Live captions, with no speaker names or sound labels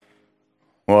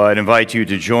Well, I'd invite you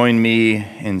to join me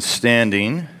in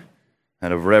standing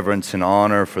out of reverence and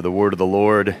honor for the word of the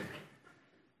Lord.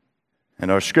 And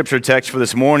our scripture text for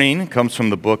this morning comes from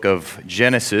the book of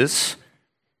Genesis.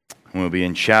 We'll be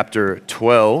in chapter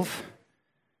 12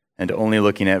 and only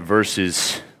looking at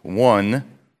verses 1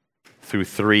 through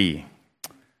 3.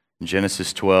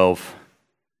 Genesis 12,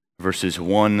 verses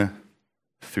 1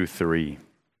 through 3.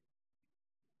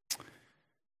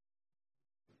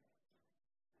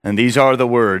 And these are the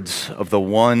words of the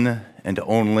one and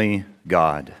only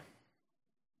God.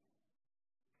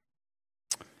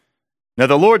 Now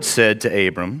the Lord said to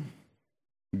Abram,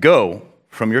 "Go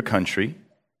from your country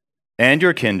and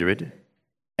your kindred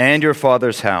and your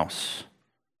father's house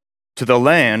to the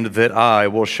land that I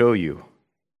will show you,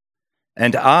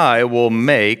 and I will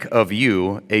make of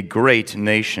you a great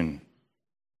nation,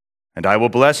 and I will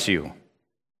bless you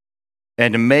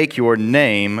and make your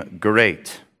name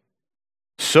great,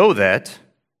 so that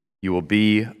you will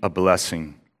be a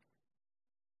blessing.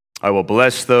 I will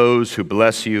bless those who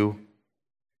bless you,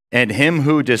 and him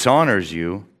who dishonors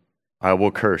you I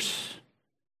will curse.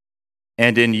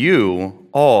 And in you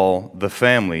all the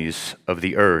families of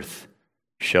the earth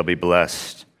shall be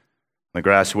blessed." The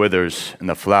grass withers and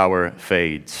the flower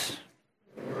fades.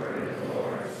 The word of the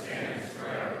Lord stands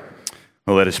forever.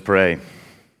 Well, let us pray.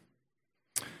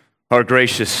 Our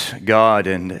gracious God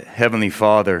and Heavenly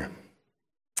Father,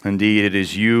 indeed, it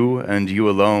is you and you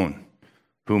alone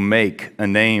who make a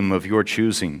name of your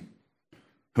choosing,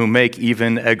 who make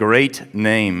even a great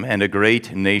name and a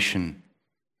great nation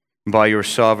by your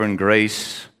sovereign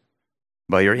grace,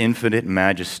 by your infinite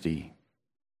majesty.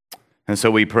 And so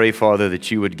we pray, Father,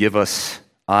 that you would give us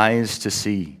eyes to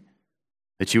see,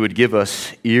 that you would give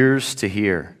us ears to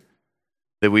hear,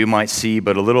 that we might see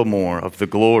but a little more of the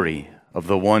glory of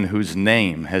the one whose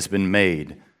name has been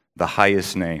made the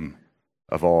highest name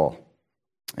of all.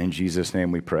 In Jesus'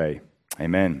 name we pray.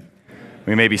 Amen.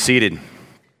 We may be seated.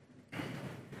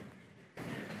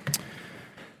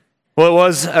 Well, it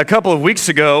was a couple of weeks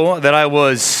ago that I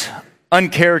was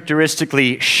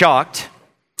uncharacteristically shocked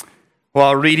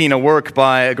while reading a work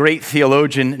by a great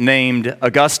theologian named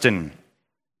Augustine,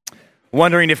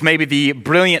 wondering if maybe the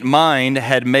brilliant mind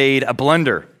had made a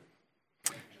blunder.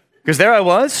 Because there I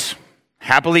was,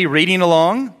 happily reading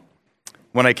along,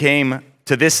 when I came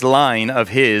to this line of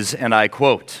his, and I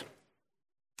quote,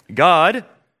 "God,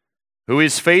 who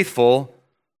is faithful,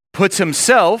 puts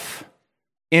himself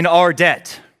in our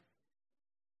debt."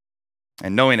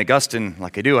 And knowing Augustine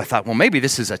like I do, I thought, well, maybe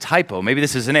this is a typo. Maybe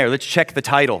this is an error. Let's check the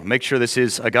title, make sure this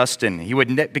is Augustine.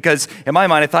 Because in my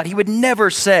mind, I thought he would never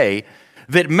say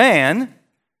that man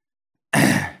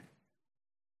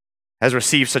has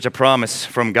received such a promise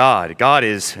from God. God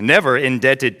is never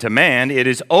indebted to man. It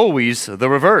is always the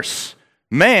reverse.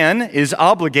 Man is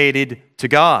obligated to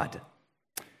God.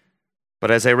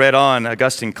 But as I read on,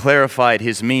 Augustine clarified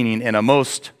his meaning in a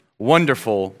most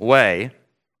wonderful way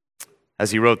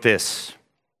as he wrote this: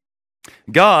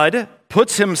 "God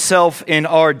puts himself in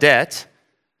our debt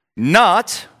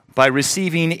not by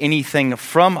receiving anything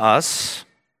from us,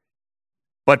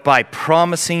 but by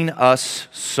promising us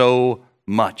so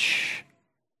much."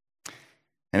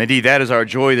 And indeed, that is our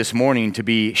joy this morning, to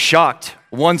be shocked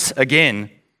once again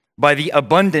by the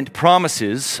abundant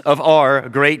promises of our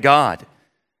great God.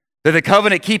 That the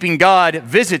covenant-keeping God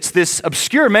visits this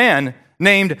obscure man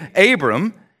named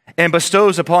Abram and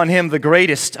bestows upon him the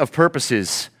greatest of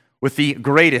purposes with the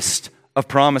greatest of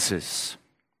promises.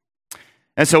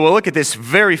 And so we'll look at this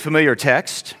very familiar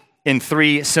text in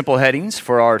three simple headings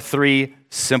for our three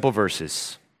simple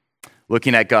verses.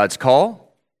 Looking at God's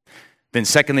call, then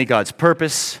secondly, God's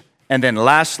purpose, and then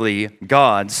lastly,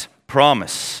 God's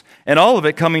promise. And all of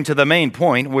it coming to the main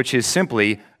point, which is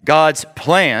simply God's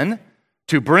plan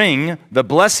to bring the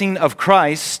blessing of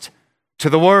Christ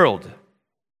to the world.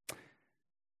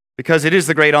 Because it is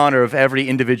the great honor of every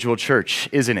individual church,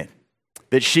 isn't it?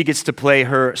 That she gets to play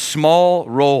her small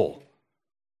role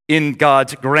in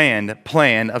God's grand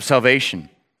plan of salvation.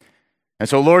 And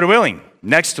so, Lord willing,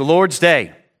 next Lord's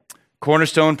Day,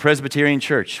 Cornerstone Presbyterian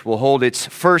Church will hold its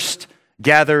first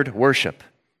gathered worship.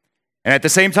 And at the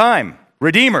same time,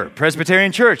 Redeemer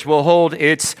Presbyterian Church will hold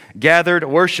its gathered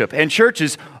worship. And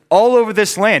churches all over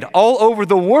this land, all over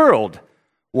the world,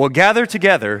 will gather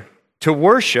together to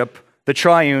worship the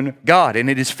triune God. And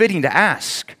it is fitting to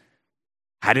ask,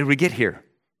 how did we get here?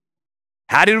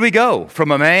 How did we go from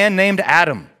a man named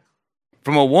Adam,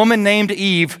 from a woman named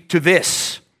Eve to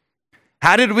this?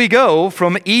 How did we go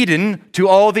from Eden to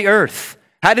all the earth?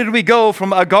 How did we go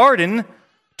from a garden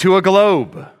to a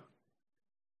globe?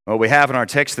 Well, we have in our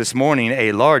text this morning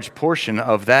a large portion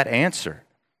of that answer.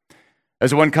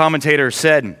 As one commentator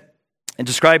said in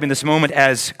describing this moment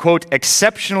as, quote,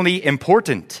 exceptionally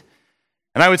important.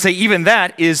 And I would say even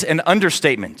that is an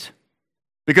understatement,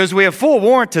 because we have full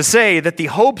warrant to say that the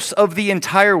hopes of the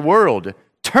entire world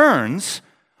turns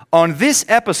on this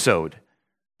episode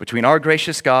between our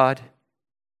gracious God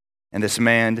and this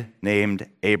man named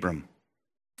Abram.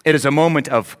 It is a moment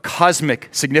of cosmic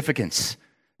significance,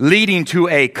 leading to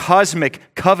a cosmic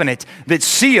covenant that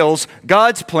seals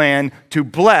God's plan to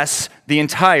bless the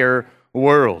entire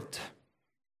world.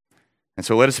 And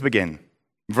so let us begin,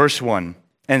 verse 1,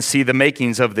 and see the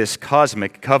makings of this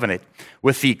cosmic covenant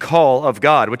with the call of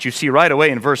God, which you see right away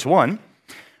in verse 1,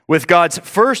 with God's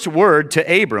first word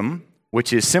to Abram,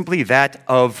 which is simply that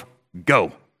of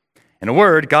go. In a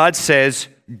word, God says,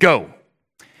 go.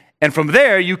 And from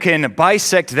there, you can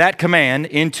bisect that command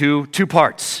into two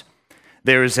parts.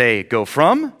 There is a go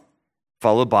from,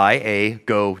 followed by a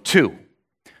go to.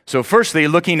 So firstly,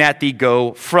 looking at the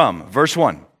go from, verse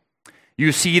 1,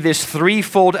 you see this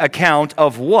threefold account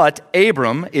of what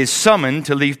Abram is summoned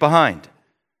to leave behind.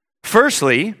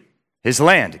 Firstly, his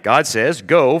land. God says,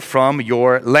 go from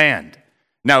your land.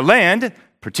 Now, land,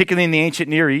 particularly in the ancient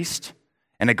Near East,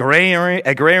 an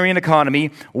agrarian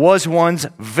economy, was one's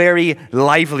very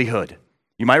livelihood.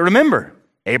 You might remember,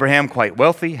 Abraham, quite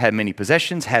wealthy, had many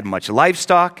possessions, had much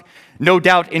livestock, no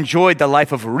doubt enjoyed the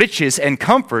life of riches and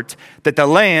comfort that the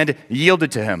land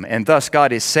yielded to him. And thus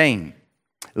God is saying,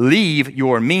 leave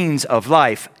your means of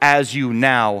life as you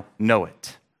now know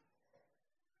it.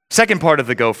 Second part of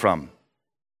the go from.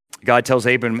 God tells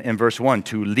Abram in verse 1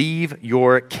 to leave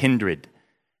your kindred,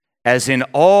 as in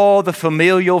all the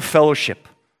familial fellowship,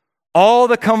 all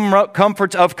the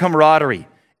comforts of camaraderie,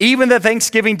 even the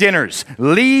Thanksgiving dinners.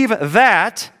 Leave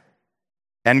that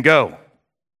and go.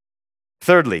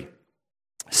 Thirdly,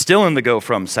 still in the go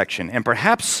from section, and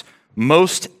perhaps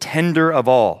most tender of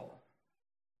all,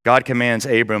 God commands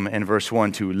Abram in verse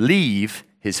 1 to leave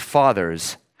his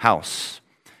father's house.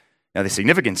 Now, the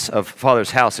significance of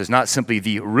father's house is not simply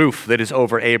the roof that is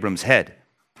over Abram's head.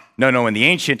 No, in the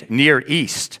ancient Near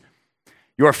East,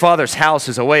 your father's house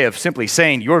is a way of simply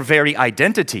saying your very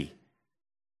identity.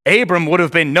 Abram would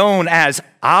have been known as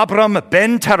Abram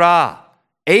ben Terah,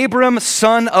 Abram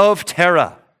son of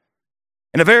Terah.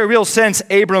 In a very real sense,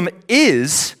 Abram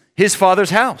is his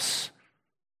father's house.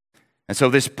 And so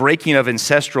this breaking of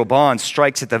ancestral bonds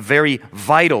strikes at the very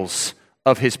vitals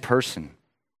of his person.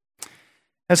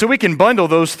 And so we can bundle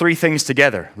those three things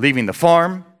together, leaving the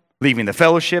farm, leaving the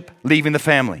fellowship, leaving the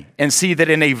family, and see that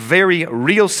in a very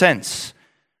real sense,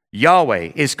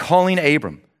 Yahweh is calling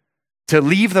Abram to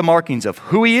leave the markings of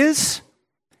who he is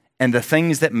and the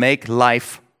things that make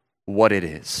life what it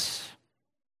is.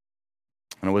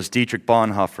 And it was Dietrich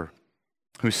Bonhoeffer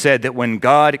who said that when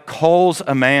God calls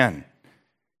a man,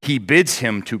 he bids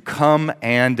him to come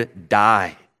and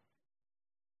die.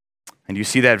 And you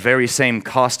see that very same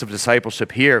cost of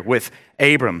discipleship here with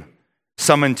Abram,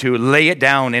 summoned to lay it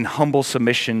down in humble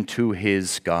submission to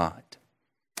his God.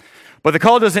 But the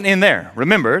call doesn't end there.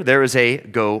 Remember, there is a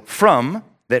go from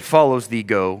that follows the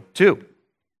go to.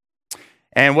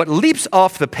 And what leaps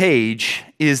off the page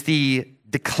is the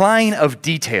decline of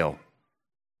detail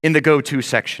in the go to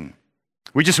section.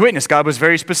 We just witnessed God was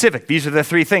very specific. These are the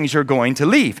three things you're going to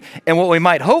leave. And what we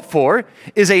might hope for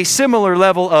is a similar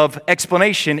level of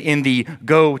explanation in the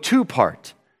go to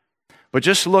part. But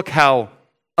just look how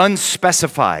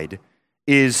unspecified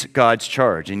is God's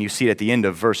charge. And you see at the end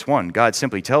of verse 1, God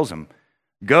simply tells him,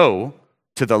 go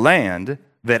to the land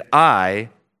that I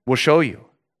will show you.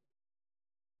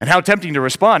 And how tempting to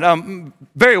respond.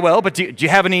 Very well, but do you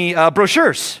have any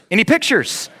brochures, any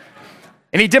pictures?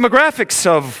 Any demographics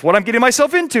of what I'm getting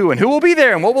myself into and who will be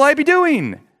there and what will I be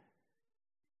doing?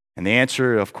 And the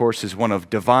answer, of course, is one of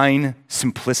divine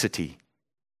simplicity,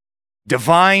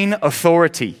 divine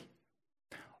authority.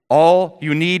 All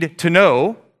you need to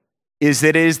know is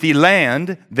that it is the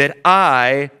land that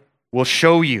I will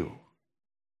show you.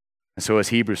 And so as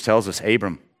Hebrews tells us,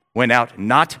 Abram went out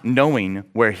not knowing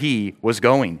where he was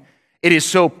going. It is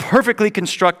so perfectly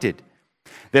constructed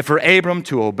that for Abram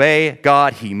to obey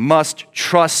God, he must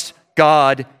trust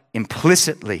God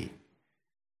implicitly.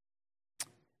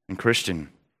 And Christian,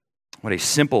 what a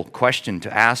simple question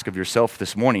to ask of yourself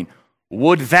this morning.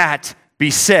 Would that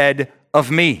be said of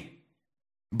me?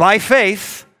 By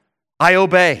faith, I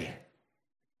obey.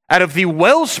 Out of the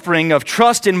wellspring of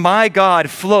trust in my God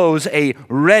flows a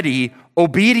ready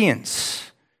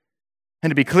obedience.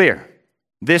 And to be clear,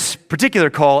 this particular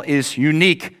call is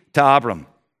unique to Abram.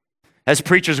 As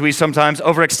preachers, we sometimes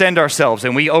overextend ourselves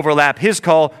and we overlap his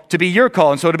call to be your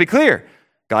call. And so to be clear,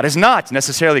 God is not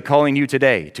necessarily calling you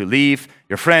today to leave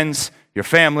your friends, your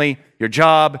family, your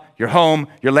job, your home,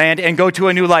 your land, and go to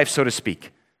a new life, so to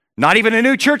speak. Not even a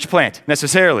new church plant,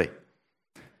 necessarily.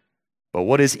 But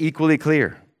what is equally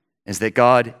clear is that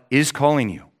God is calling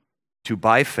you to,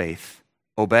 by faith,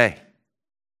 obey.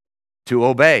 To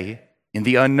obey in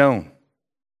the unknown.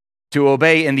 To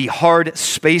obey in the hard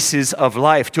spaces of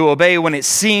life. To obey when it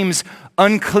seems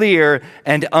unclear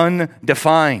and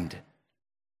undefined.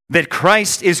 That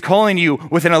Christ is calling you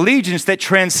with an allegiance that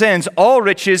transcends all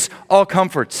riches, all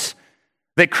comforts.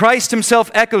 That Christ himself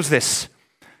echoes this.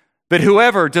 That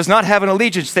whoever does not have an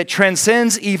allegiance that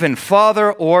transcends even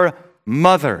father or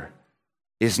mother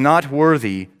is not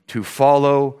worthy to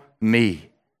follow me.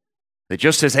 That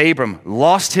just as Abram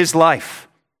lost his life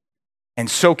and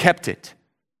so kept it,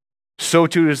 so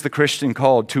too is the Christian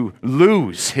called to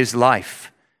lose his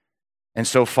life and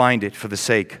so find it for the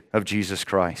sake of Jesus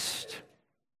Christ.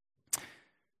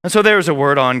 And so there's a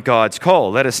word on God's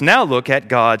call. Let us now look at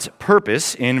God's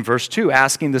purpose in verse 2,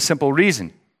 asking the simple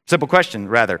question,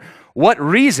 what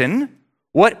reason,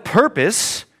 what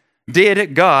purpose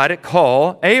did God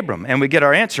call Abram? And we get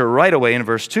our answer right away in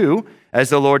verse 2, as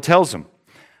the Lord tells him,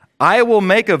 I will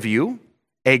make of you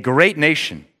a great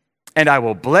nation, and I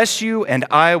will bless you, and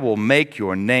I will make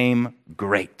your name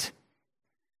great.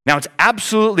 Now, it's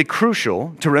absolutely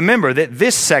crucial to remember that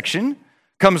this section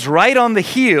comes right on the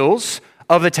heels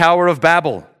of the Tower of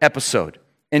Babel episode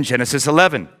in Genesis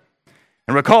 11.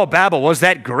 And recall, Babel was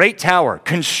that great tower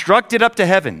constructed up to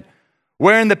heaven,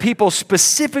 wherein the people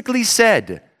specifically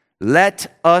said,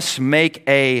 let us make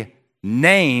a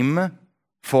name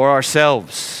for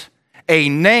ourselves, a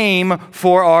name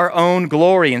for our own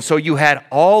glory. And so you had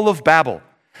all of Babel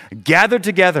gathered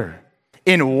together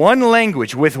in one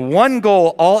language with one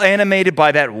goal, all animated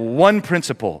by that one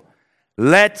principle.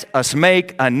 Let us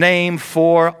make a name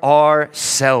for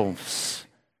ourselves.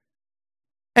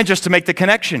 And just to make the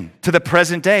connection to the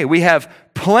present day, we have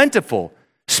plentiful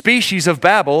species of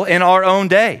Babel in our own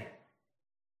day.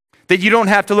 That you don't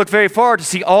have to look very far to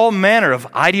see all manner of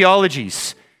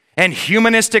ideologies and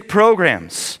humanistic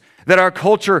programs that our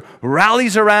culture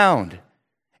rallies around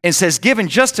and says, given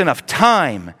just enough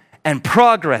time and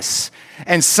progress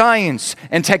and science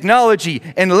and technology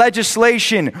and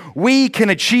legislation, we can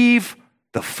achieve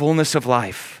the fullness of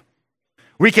life.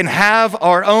 We can have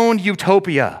our own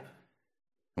utopia.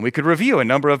 And we could review a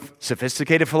number of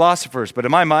sophisticated philosophers, but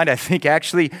in my mind, I think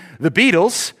actually the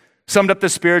Beatles summed up the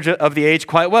spirit of the age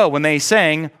quite well when they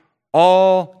sang,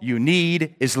 all you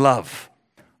need is love.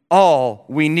 All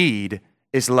we need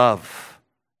is love.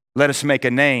 Let us make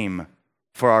a name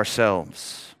for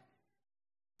ourselves.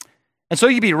 And so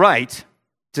you'd be right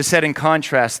to set in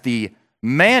contrast the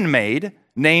man-made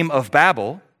name of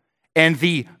Babel and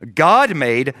the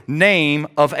God-made name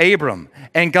of Abram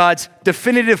and God's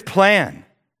definitive plan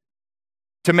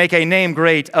to make a name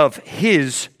great of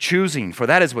his choosing. For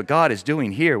that is what God is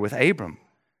doing here with Abram.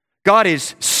 God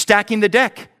is stacking the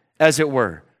deck, as it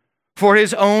were, for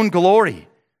his own glory,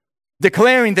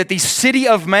 declaring that the city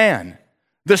of man,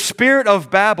 the spirit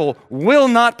of Babel, will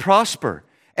not prosper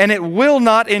and it will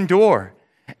not endure,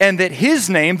 and that his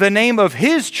name, the name of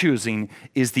his choosing,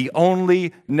 is the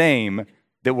only name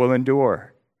that will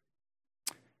endure.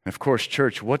 And of course,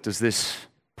 church, what does this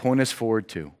point us forward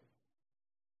to?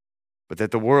 But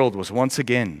that the world was once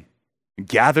again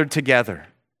gathered together,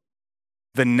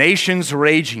 the nations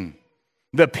raging,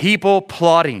 the people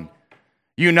plotting,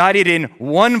 united in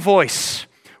one voice,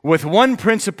 with one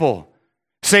principle,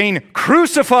 saying,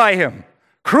 crucify him,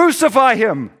 crucify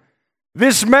him.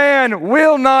 This man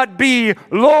will not be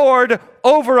Lord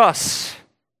over us.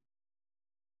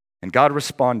 And God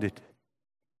responded,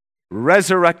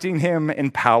 resurrecting him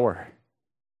in power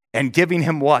and giving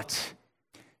him what?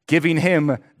 Giving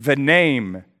him the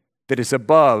name that is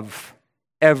above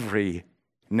every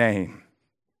name.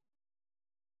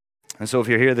 And so if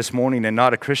you're here this morning and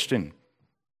not a Christian,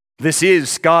 this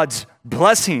is God's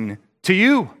blessing to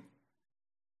you.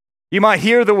 You might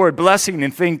hear the word blessing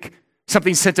and think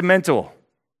something sentimental,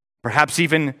 perhaps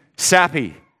even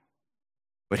sappy.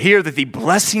 But hear that the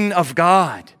blessing of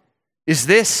God is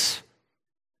this: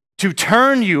 to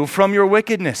turn you from your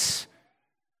wickedness,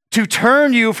 to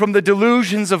turn you from the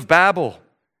delusions of Babel,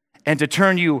 and to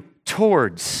turn you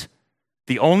towards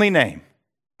the only name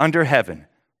under heaven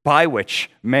by which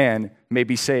man may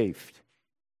be saved.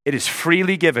 It is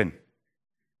freely given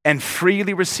and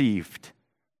freely received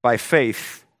by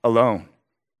faith alone.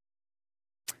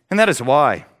 And that is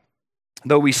why,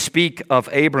 though we speak of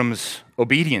Abram's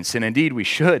obedience, and indeed we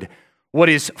should, what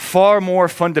is far more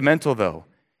fundamental, though,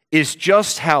 is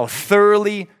just how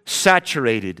thoroughly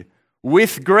saturated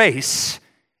with grace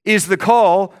is the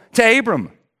call to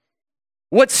Abram.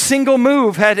 What single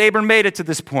move had Abram made it to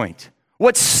this point?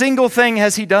 What single thing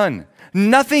has he done?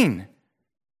 Nothing.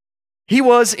 He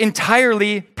was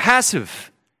entirely passive.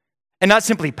 And not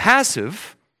simply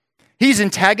passive, he's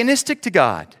antagonistic to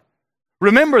God.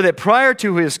 Remember that prior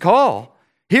to his call,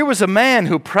 here was a man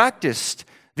who practiced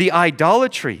the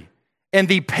idolatry and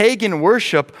the pagan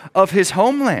worship of his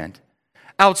homeland.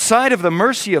 Outside of the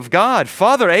mercy of God,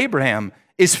 Father Abraham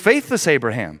is faithless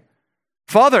Abraham.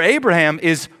 Father Abraham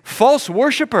is false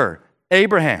worshiper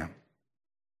Abraham.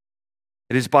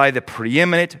 It is by the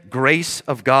preeminent grace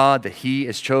of God that he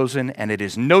is chosen, and it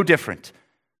is no different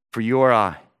for you or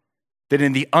I, that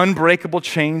in the unbreakable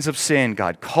chains of sin,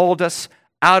 God called us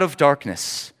out of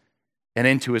darkness and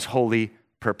into his holy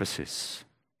purposes.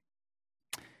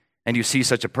 And you see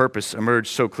such a purpose emerge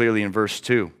so clearly in verse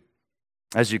 2.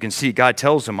 As you can see, God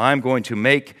tells him, I'm going to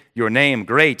make your name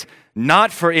great,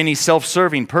 not for any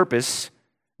self-serving purpose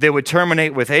that would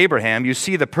terminate with Abraham. You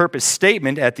see the purpose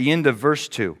statement at the end of verse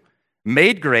 2.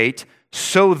 Made great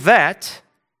so that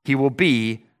he will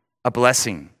be a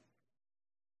blessing.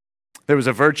 There was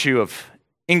a virtue of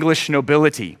English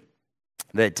nobility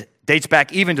that dates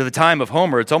back even to the time of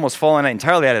Homer. It's almost fallen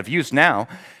entirely out of use now.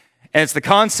 And it's the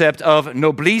concept of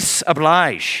noblesse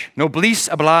oblige. Noblesse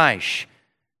oblige.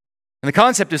 And the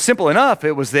concept is simple enough.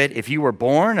 It was that if you were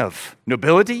born of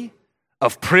nobility,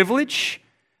 of privilege,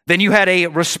 then you had a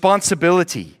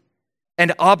responsibility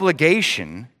and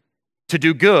obligation to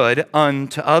do good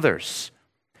unto others.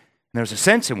 And there's a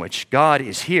sense in which God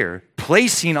is here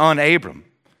placing on Abram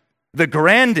the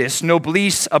grandest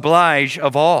noblesse oblige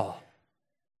of all.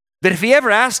 That if he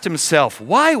ever asked himself,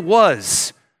 why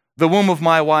was the womb of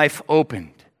my wife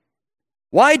opened?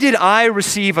 Why did I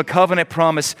receive a covenant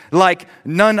promise like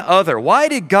none other? Why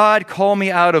did God call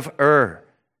me out of Ur?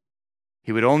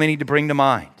 He would only need to bring to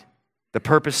mind the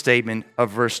purpose statement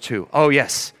of verse 2. Oh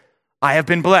yes, I have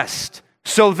been blessed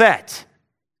so that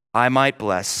I might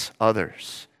bless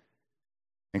others.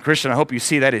 And Christian, I hope you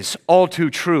see that is all too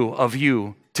true of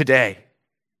you today.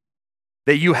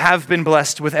 That you have been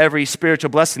blessed with every spiritual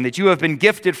blessing, that you have been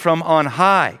gifted from on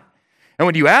high. And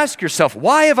when you ask yourself,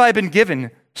 why have I been given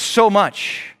so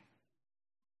much?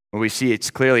 Well, we see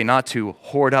it's clearly not to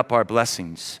hoard up our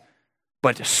blessings,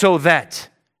 but so that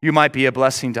you might be a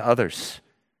blessing to others.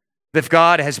 If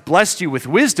God has blessed you with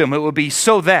wisdom, it will be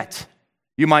so that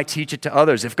you might teach it to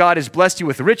others. If God has blessed you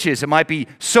with riches, it might be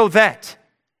so that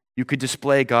you could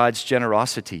display God's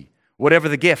generosity. Whatever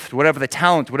the gift, whatever the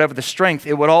talent, whatever the strength,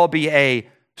 it would all be a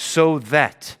so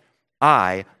that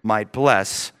I might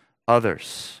bless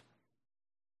others.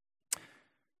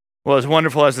 Well, as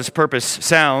wonderful as this purpose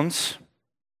sounds,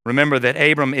 remember that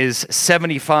Abram is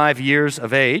 75 years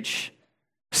of age.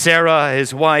 Sarah,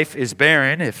 his wife, is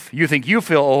barren. If you think you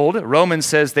feel old, Romans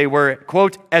says they were,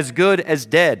 quote, as good as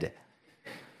dead.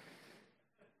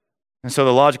 And so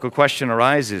the logical question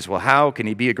arises, well, how can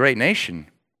he be a great nation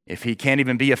if he can't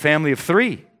even be a family of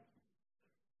three?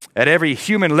 At every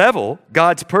human level,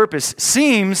 God's purpose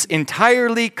seems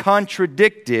entirely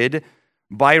contradicted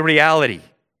by reality.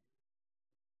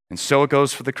 And so it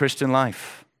goes for the Christian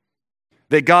life.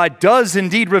 That God does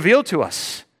indeed reveal to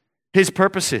us his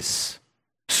purposes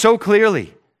so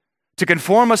clearly, to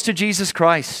conform us to Jesus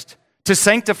Christ, to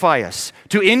sanctify us,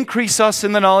 to increase us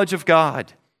in the knowledge of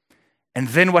God. And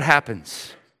then what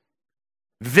happens?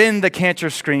 Then the cancer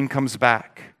screen comes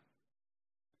back.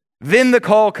 Then the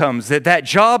call comes that that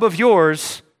job of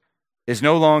yours is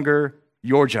no longer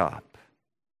your job.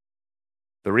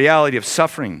 The reality of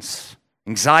sufferings,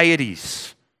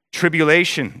 anxieties,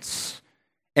 tribulations,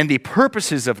 and the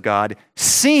purposes of God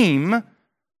seem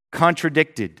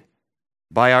contradicted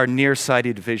by our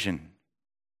nearsighted vision.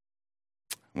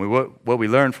 What we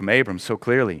learn from Abram so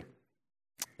clearly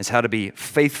is how to be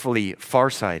faithfully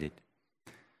farsighted.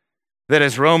 That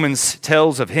as Romans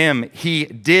tells of him, he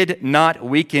did not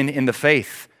weaken in the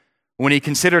faith when he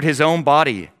considered his own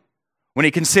body, when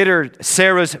he considered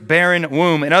Sarah's barren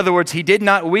womb. In other words, he did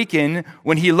not weaken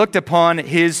when he looked upon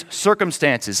his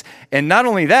circumstances. And not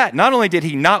only that, not only did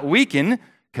he not weaken,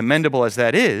 commendable as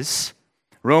that is,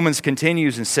 Romans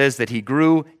continues and says that he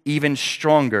grew even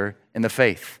stronger in the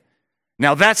faith.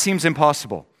 Now that seems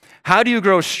impossible. How do you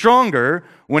grow stronger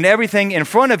when everything in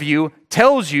front of you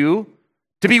tells you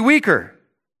to be weaker?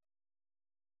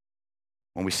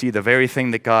 When we see the very thing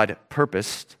that God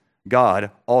purposed, God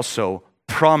also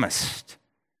promised.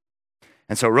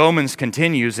 And so Romans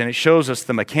continues and it shows us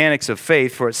the mechanics of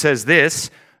faith, for it says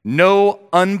this, no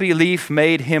unbelief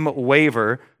made him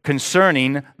waver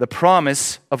concerning the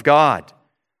promise of God.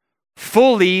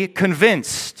 Fully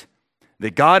convinced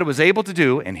that God was able to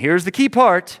do, and here's the key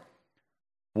part,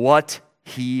 what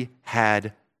he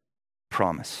had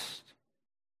promised.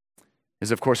 It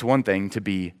is, of course, one thing to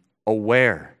be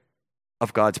aware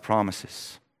of God's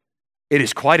promises. It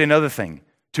is quite another thing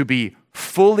to be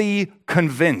fully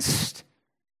convinced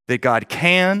that God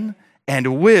can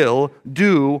and will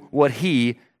do what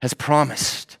he has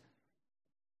promised.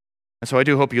 And so I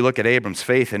do hope you look at Abram's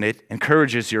faith and it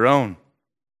encourages your own.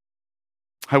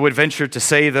 I would venture to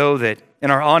say, though, that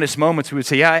in our honest moments we would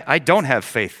say, yeah, I don't have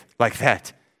faith like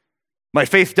that. My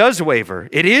faith does waver.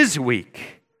 It is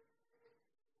weak.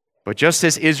 But just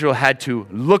as Israel had to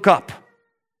look up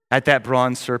at that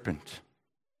bronze serpent,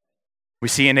 we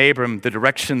see in Abram the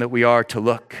direction that we are to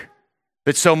look.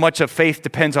 That so much of faith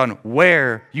depends on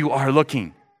where you are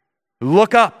looking.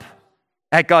 Look up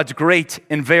at God's great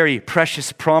and very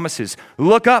precious promises.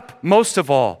 Look up, most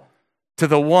of all, to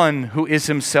the one who is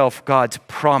himself God's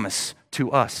promise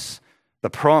to us, the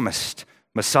promised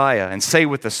Messiah, and say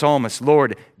with the psalmist,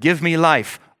 Lord, give me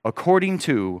life according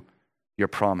to your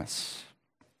promise.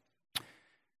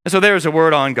 And so there's a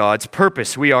word on God's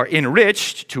purpose. We are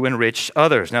enriched to enrich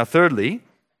others. Now, thirdly,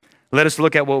 let us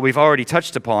look at what we've already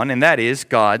touched upon, and that is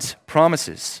God's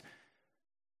promises.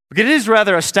 Because it is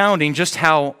rather astounding just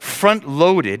how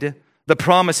front-loaded the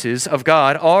promises of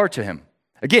God are to him.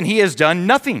 Again, he has done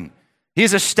nothing. He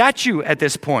is a statue at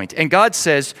this point, and God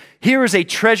says, here is a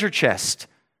treasure chest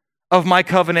of my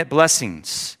covenant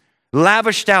blessings,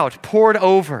 lavished out, poured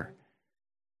over.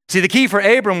 See, the key for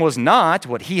Abram was not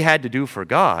what he had to do for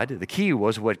God. The key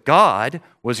was what God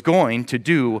was going to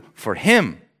do for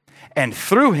him and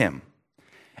through him.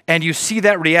 And you see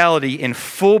that reality in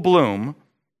full bloom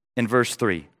in verse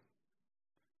 3.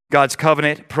 God's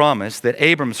covenant promise that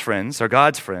Abram's friends are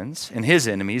God's friends and his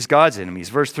enemies, God's enemies.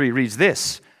 Verse 3 reads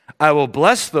this, I will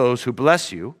bless those who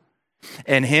bless you,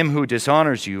 and him who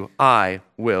dishonors you, I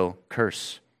will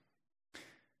curse.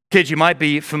 Kids, you might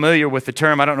be familiar with the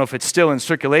term, I don't know if it's still in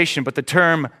circulation, but the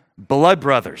term blood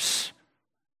brothers.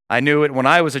 I knew it when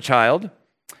I was a child.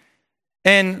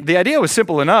 And the idea was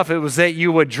simple enough. It was that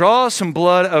you would draw some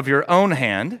blood of your own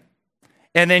hand,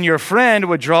 and then your friend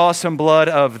would draw some blood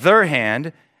of their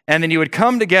hand, and then you would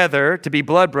come together to be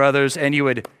blood brothers, and you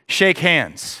would shake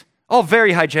hands. All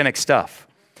very hygienic stuff.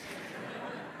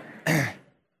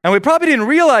 And we probably didn't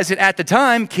realize it at the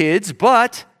time, kids,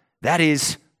 but that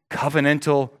is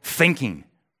covenantal thinking.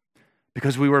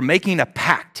 Because we were making a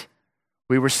pact.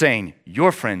 We were saying,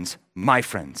 your friends, my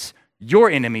friends. Your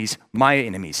enemies, my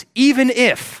enemies. Even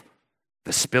if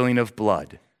the spilling of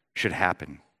blood should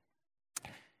happen.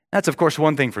 That's, of course,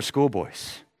 one thing for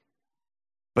schoolboys.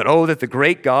 But oh, that the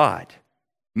great God,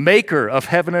 maker of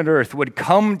heaven and earth, would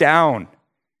come down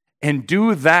and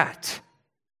do that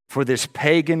for this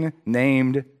pagan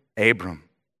named Abram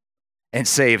and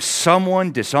say, if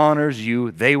someone dishonors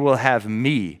you, they will have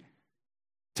me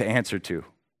to answer to.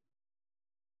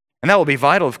 And that will be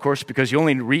vital, of course, because you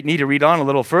only need to read on a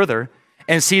little further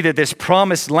and see that this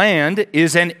promised land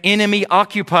is an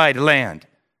enemy-occupied land,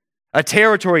 a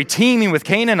territory teeming with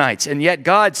Canaanites, and yet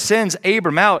God sends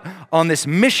Abram out on this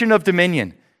mission of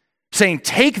dominion, saying,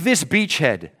 take this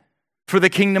beachhead for the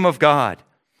kingdom of God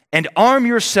and arm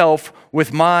yourself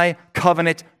with my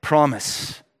covenant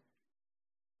promise.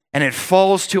 And it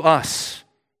falls to us,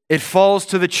 it falls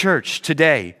to the church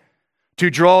today to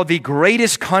draw the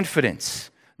greatest confidence,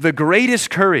 the greatest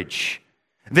courage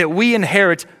that we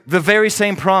inherit the very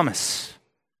same promise.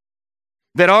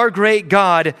 That our great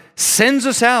God sends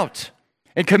us out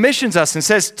and commissions us and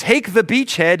says, take the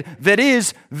beachhead that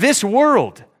is this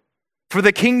world for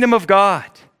the kingdom of God.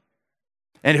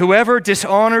 And whoever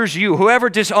dishonors you, whoever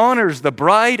dishonors the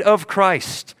bride of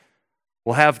Christ,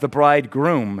 will have the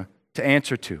bridegroom to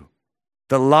answer to,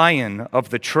 the Lion of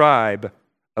the tribe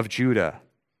of Judah.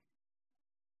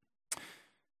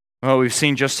 Well, we've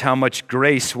seen just how much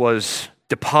grace was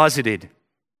deposited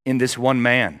in this one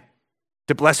man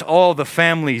to bless all the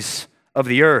families of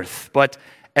the earth. But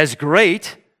as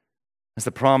great as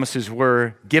the promises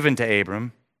were given to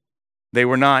Abram, they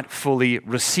were not fully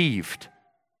received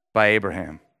by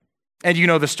Abraham. And you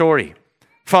know the story.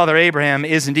 Father Abraham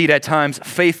is indeed at times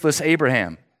faithless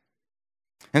Abraham.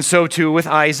 And so too with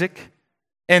Isaac,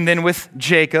 and then with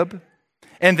Jacob,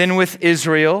 and then with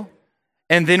Israel,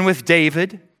 and then with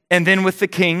David, and then with the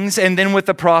kings, and then with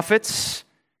the prophets.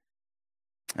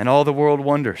 And all the world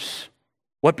wonders,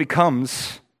 what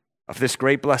becomes of this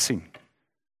great blessing?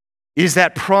 Is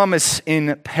that promise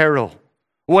in peril?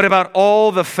 What about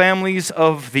all the families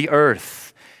of the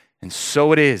earth? And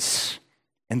so it is,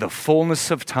 in the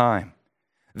fullness of time,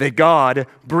 that God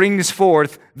brings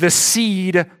forth the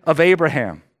seed of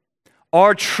Abraham,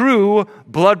 our true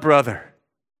blood brother,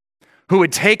 who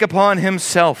would take upon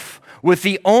himself with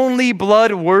the only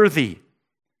blood worthy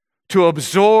to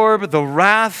absorb the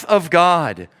wrath of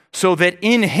God, so that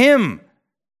in him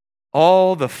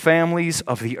all the families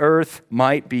of the earth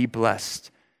might be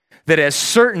blessed. That as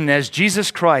certain as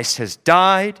Jesus Christ has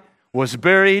died, was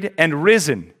buried, and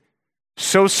risen,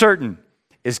 so certain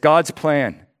is God's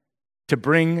plan to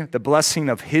bring the blessing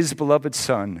of his beloved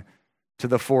Son to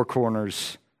the four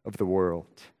corners of the world.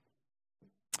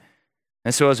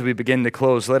 And so as we begin to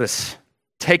close, let us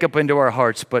take up into our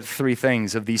hearts but three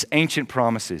things of these ancient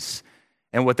promises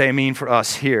and what they mean for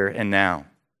us here and now.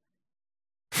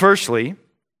 Firstly,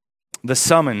 the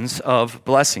summons of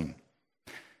blessing.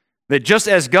 That just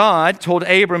as God told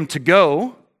Abram to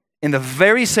go, in the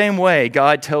very same way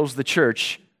God tells the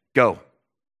church, go.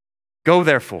 Go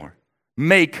therefore,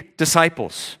 make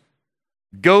disciples.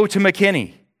 Go to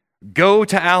McKinney. Go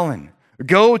to Allen.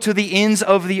 Go to the ends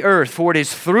of the earth, for it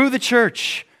is through the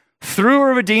church, through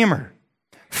a Redeemer,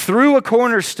 through a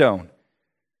cornerstone,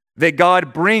 that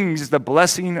God brings the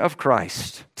blessing of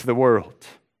Christ to the world.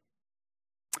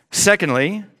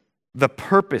 Secondly, the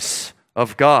purpose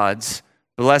of God's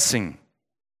blessing.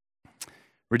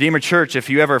 Redeemer Church, if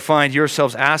you ever find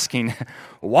yourselves asking,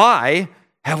 why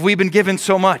have we been given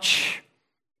so much?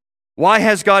 Why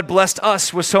has God blessed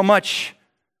us with so much?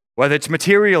 Whether it's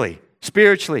materially,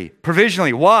 spiritually,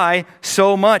 provisionally, why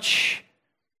so much?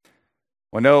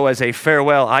 Well, no, as a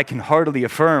farewell, I can heartily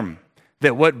affirm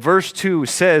that what verse 2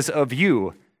 says of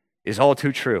you is all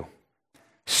too true,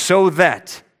 so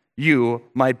that you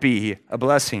might be a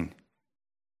blessing.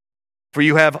 For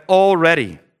you have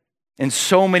already, in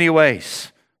so many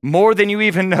ways, more than you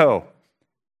even know,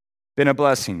 been a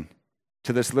blessing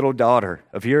to this little daughter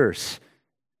of yours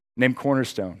named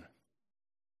Cornerstone.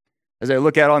 As I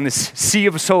look out on this sea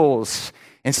of souls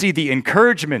and see the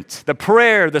encouragement, the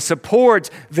prayer, the support,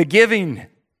 the giving,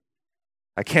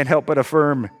 I can't help but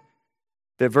affirm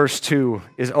that verse 2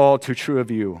 is all too true of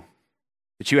you,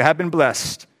 that you have been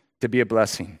blessed to be a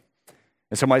blessing.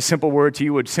 And so my simple word to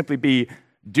you would simply be,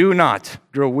 do not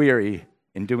grow weary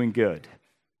in doing good.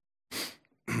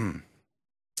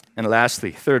 And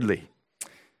lastly, thirdly,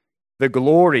 the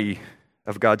glory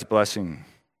of God's blessing.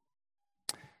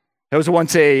 There was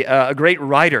once a great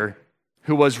writer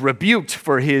who was rebuked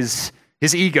for his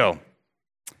ego.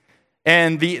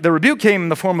 And the rebuke came in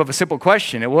the form of a simple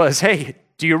question. It was, hey,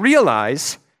 do you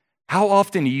realize how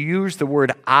often you use the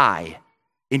word I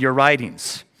in your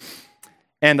writings?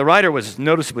 And the writer was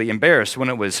noticeably embarrassed when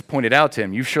it was pointed out to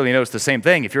him. You surely noticed the same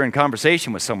thing if you're in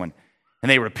conversation with someone and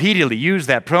they repeatedly use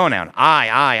that pronoun,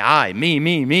 I, me,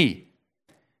 me, me.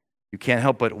 You can't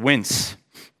help but wince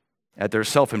at their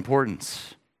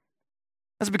self-importance.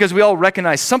 That's because we all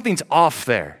recognize something's off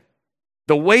there.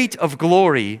 The weight of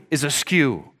glory is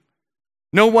askew.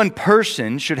 No one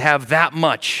person should have that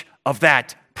much of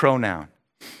that pronoun.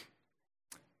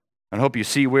 I hope you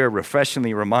see we're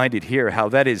refreshingly reminded here how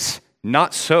that is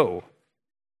not so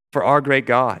for our great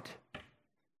God.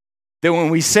 That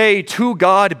when we say, to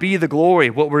God be the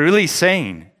glory, what we're really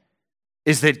saying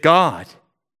is that God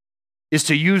is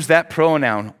to use that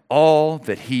pronoun all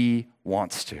that he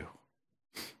wants to.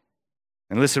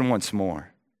 And listen once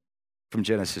more from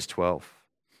Genesis 12.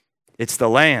 It's the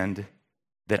land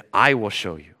that I will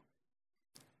show you.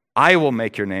 I will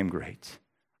make your name great.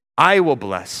 I will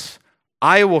bless.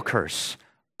 I will curse.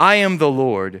 I am the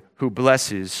Lord who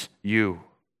blesses you.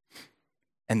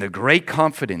 And the great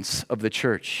confidence of the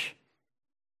church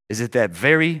is that that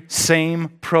very same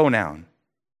pronoun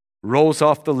rolls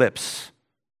off the lips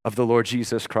of the Lord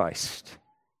Jesus Christ.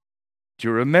 Do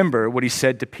you remember what he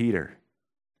said to Peter?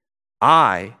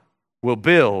 I will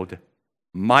build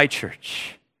my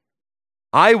church.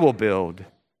 I will build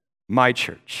my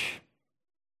church.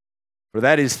 For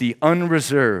that is the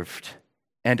unreserved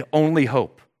and only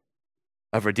hope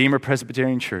of Redeemer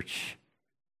Presbyterian Church,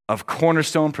 of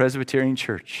Cornerstone Presbyterian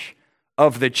Church,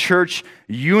 of the church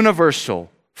universal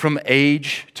from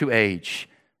age to age,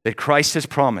 that Christ has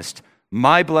promised,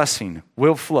 my blessing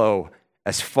will flow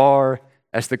as far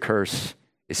as the curse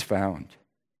is found.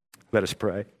 Let us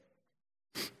pray.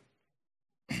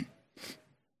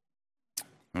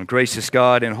 Oh, gracious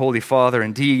God and Holy Father,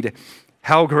 indeed,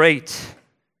 how great,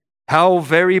 how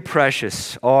very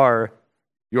precious are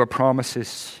your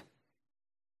promises.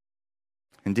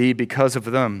 Indeed, because of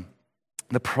them,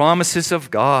 the promises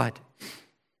of God,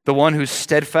 the one whose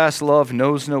steadfast love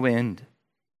knows no end,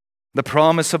 the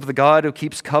promise of the God who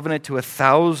keeps covenant to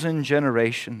 1,000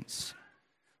 generations,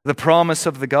 the promise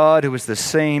of the God who is the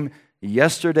same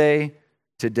yesterday,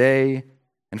 today,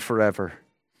 and forever.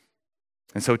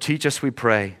 And so teach us, we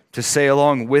pray, to say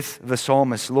along with the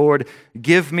psalmist, Lord,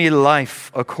 give me life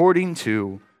according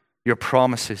to your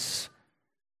promises.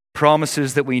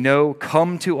 promises that we know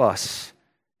come to us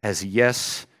as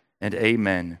yes and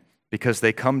amen, because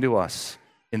they come to us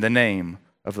in the name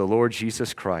of the Lord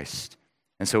Jesus Christ.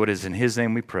 And so it is in his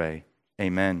name we pray.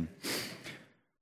 Amen.